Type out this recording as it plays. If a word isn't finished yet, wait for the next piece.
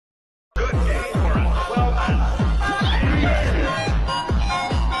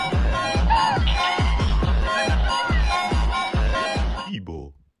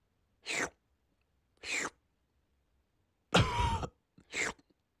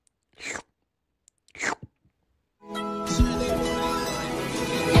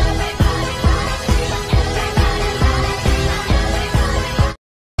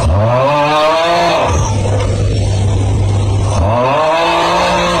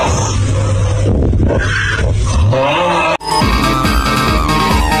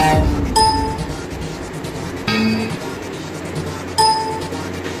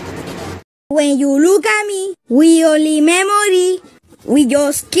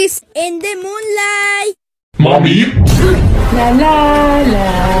us kiss in the moonlight. Mommy? La la la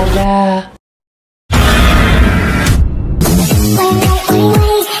la.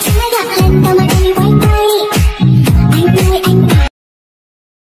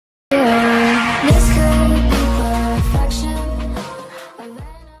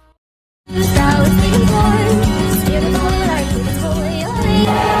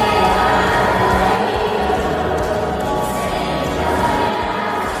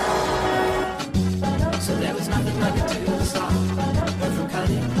 So there was nothing like it to stop her from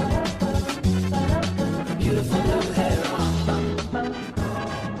cutting her beautiful blue hair off.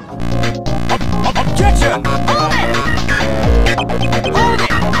 Objection! Hold it! Hold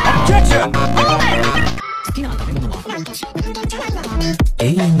it! Objection! Hold it! 好きな食べ物は永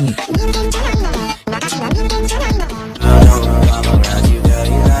遠に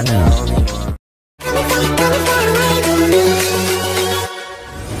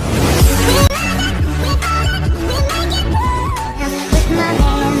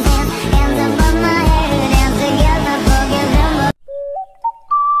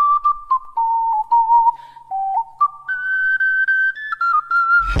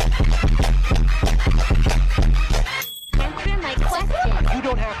Answer my question. You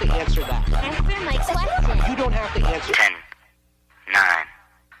don't have to answer that. Answer my question. You don't have to answer. 10, 9,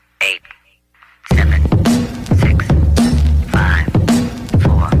 8, 7, 6, 5,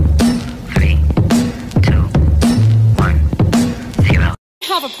 4, 3, 2, 1, 0.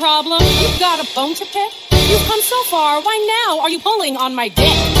 Have a problem? You've got a bone to pick? You've come so far, why now are you pulling on my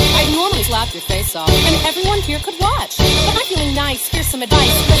dick? I'd normally slap your face off, and everyone here could watch. But I'm feeling nice, here's some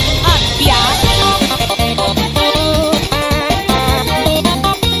advice. Listen up, biatch.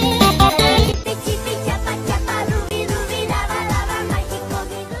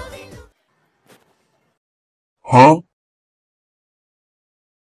 Huh?